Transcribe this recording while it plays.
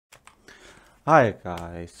Hi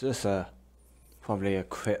guys, just probably a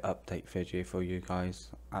quick update video for you guys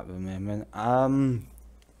at the moment.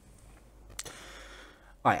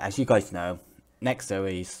 Right, as you guys know, next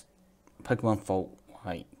series, Pokemon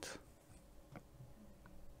Fortnite.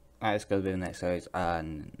 That's gonna be the next series,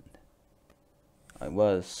 and I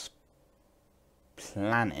was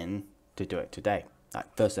planning to do it today.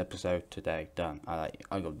 Like first episode today, done. I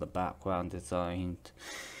got the background designed,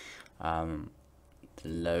 the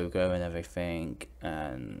logo and everything,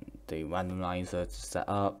 and the randomizer to set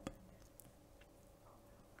up.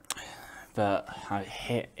 But I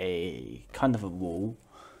hit a kind of a wall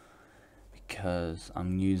because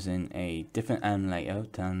I'm using a different emulator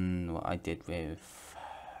than what I did with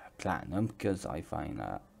Platinum, because I find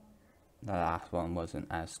that the last one wasn't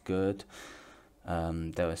as good.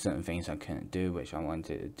 There were certain things I couldn't do which I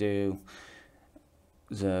wanted to do,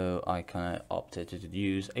 so I kind of opted to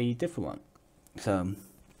use a different one. So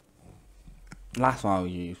last one I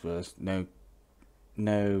used was no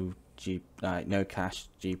cache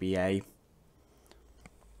GBA,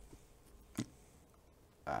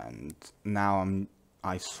 and now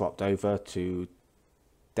I swapped over to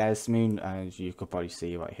Desmond, as you could probably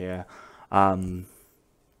see right here. But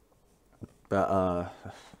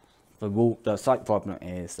the slight problem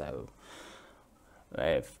is though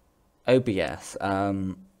with OBS,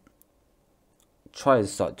 try to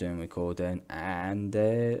start doing recording, and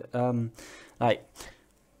like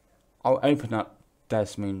I'll open up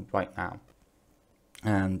Desmond right now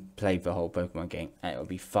and play the whole Pokemon game and it'll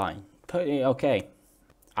be fine, totally okay.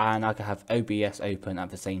 And I can have OBS open at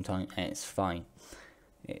the same time and it's fine.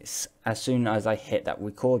 It's as soon as I hit that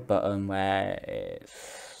record button where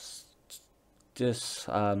it's just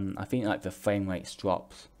I think like the frame rates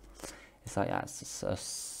drops. It's like that's a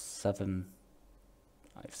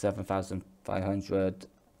 7,500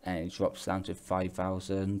 and it drops down to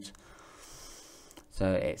 5,000.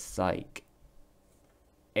 So it's like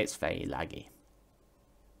it's very laggy.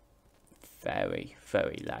 Very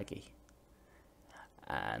laggy.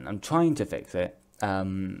 And I'm trying to fix it.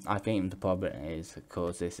 I think the problem is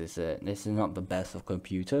because this is not the best of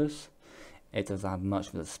computers. It doesn't have much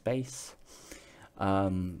of the space. I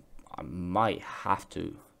might have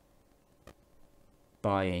to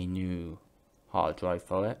buy a new hard drive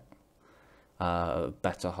for it, a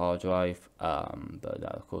better hard drive. But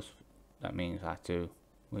of course that means I have to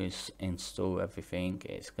install everything.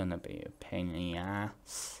 It's gonna be a pain in the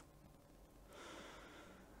ass.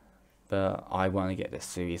 But I want to get this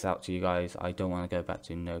series out to you guys. I don't want to go back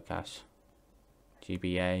to no cache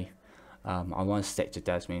GBA. I want to stick to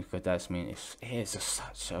Desmond because Desmond is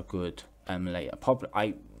such a good emulator.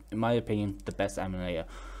 Probably, in my opinion, the best emulator.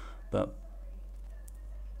 But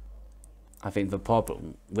I think the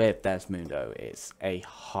problem with Desmond though is a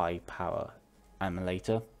high power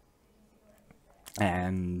emulator,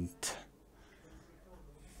 and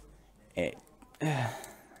it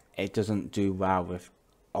doesn't do well with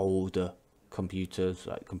older computers,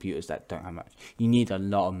 like computers that don't have much. You need a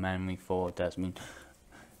lot of memory for Desmond,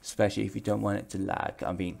 especially if you don't want it to lag.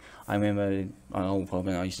 I mean, I remember an old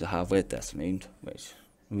problem I used to have with Desmond, which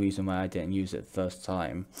the reason why I didn't use it the first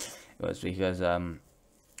time was because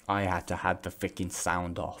I had to have the freaking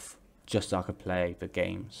sound off just so I could play the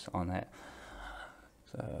games on it.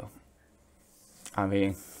 So I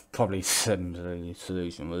mean, probably some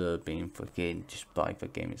solution would have been freaking just buy the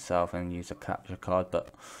game itself and use a capture card,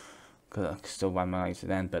 but because I could still randomize it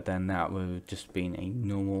then. But then that would have just been a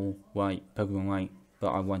normal white Pokemon White.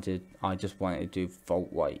 But I just wanted to do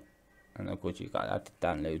Volt White, and of course you guys had to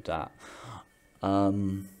download that.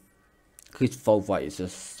 Because Volt White is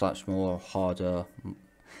just such more harder.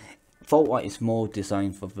 Volt White is more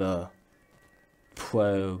designed for the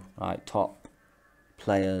pro, like top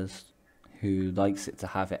players who likes it to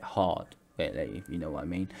have it hard, really, if you know what I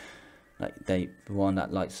mean. Like the one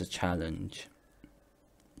that likes a challenge.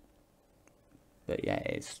 But yeah,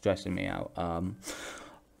 it's stressing me out.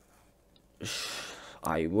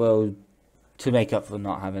 I will, to make up for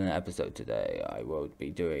not having an episode today, I will be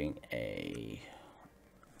doing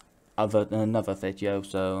another video,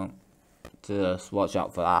 so just watch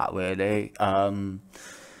out for that, really.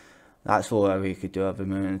 That's all we could do at the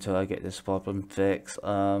moment until I get this problem fixed.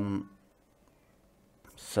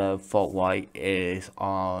 So Fault White is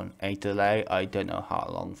on a delay. I don't know how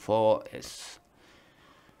long for. It's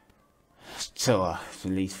till at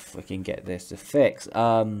least freaking get this to fix.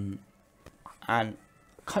 And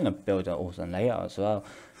kind of build an awesome layout as well.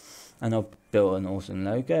 And I'll build an awesome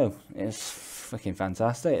logo. It's freaking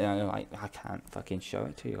fantastic. And I can't fucking show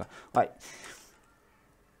it to you. Like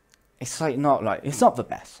it's not the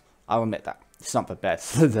best. I'll admit that. it's not the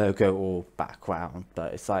best logo or background,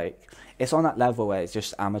 but it's like, it's on that level where it's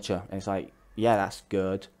just amateur. It's like, yeah, that's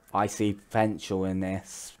good. I see potential in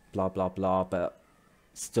this, blah blah blah, but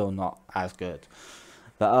still not as good.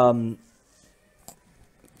 But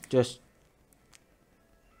just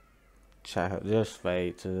check out, just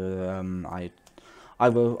wait. I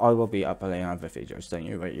will be uploading other videos. Don't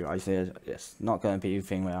you worry, guys. It's not going to be a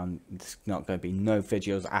thing where it's not going to be no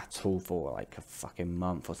videos at all for like a fucking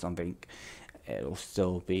month or something. It'll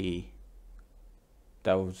still be,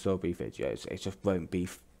 there will still be videos. It just won't be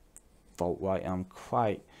Fortnite. I'm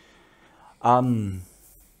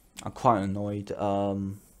quite annoyed. I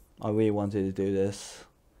really wanted to do this,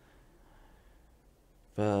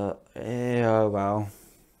 but yeah, well,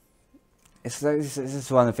 it's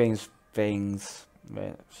one of the things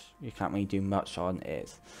which you can't really do much on.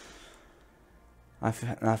 Is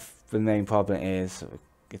the main problem is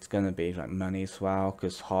it's gonna be like money as well,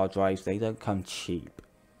 because hard drives, they don't come cheap,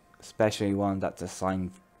 especially one that's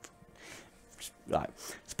designed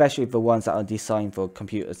especially the ones that are designed for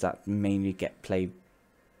computers that mainly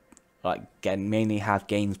mainly have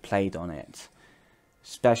games played on it,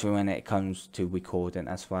 especially when it comes to recording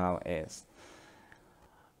as well. Is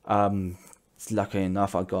luckily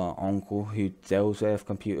enough, I got an uncle who deals with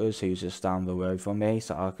computers, who's just down the road from me,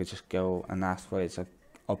 so I could just go and ask for his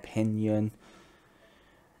opinion.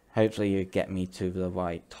 Hopefully you get me to the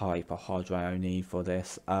right type of hard drive I need for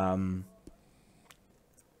this.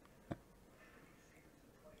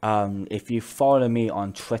 If you follow me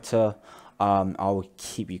on Twitter, I'll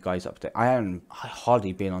keep you guys updated. I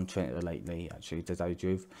hardly been on Twitter lately, actually, to tell you the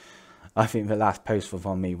truth. I think the last post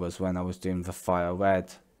from me was when I was doing the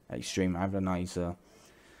FireRed Extreme Randomizer.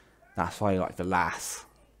 That's probably like the last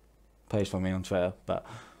post from me on Twitter, but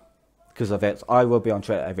because of it, I will be on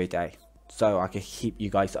Twitter every day, so I can keep you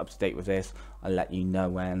guys up to date with this. I'll let you know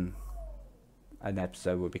when an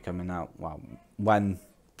episode will be coming out. Well, when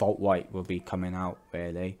Fortnite will be coming out,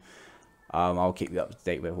 really. I'll keep you up to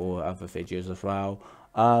date with all the other videos as well.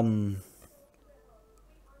 But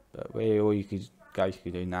really, all you guys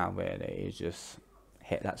can do now really is just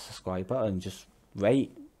hit that subscribe button, just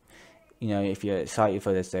rate. You know, if you're excited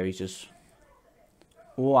for this series, just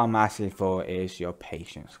all I'm asking for is your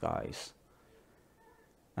patience, guys.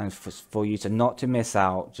 And for you to not to miss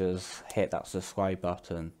out, just hit that subscribe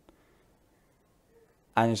button.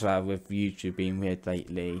 And as well, with YouTube being weird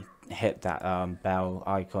lately, hit that bell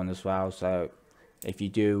icon as well. So if you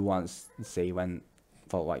do want to see when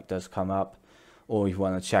Fortnite does come up, or if you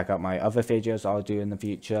want to check out my other videos I'll do in the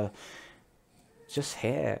future, just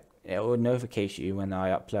hit it. It will notify you when I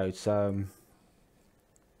upload. So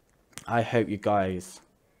I hope you guys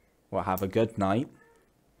will have a good night,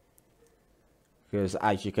 because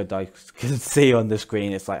as you can see on the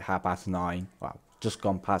screen, it's like 9:30. Well, just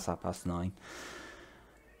gone past 9:30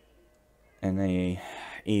 in the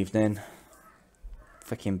evening.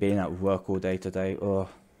 Freaking being at work all day today. Oh,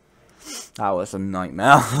 that was a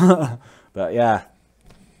nightmare. But yeah,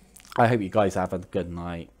 I hope you guys have a good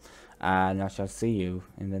night, and I shall see you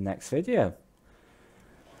in the next video.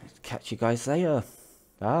 Catch you guys later.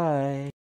 Bye.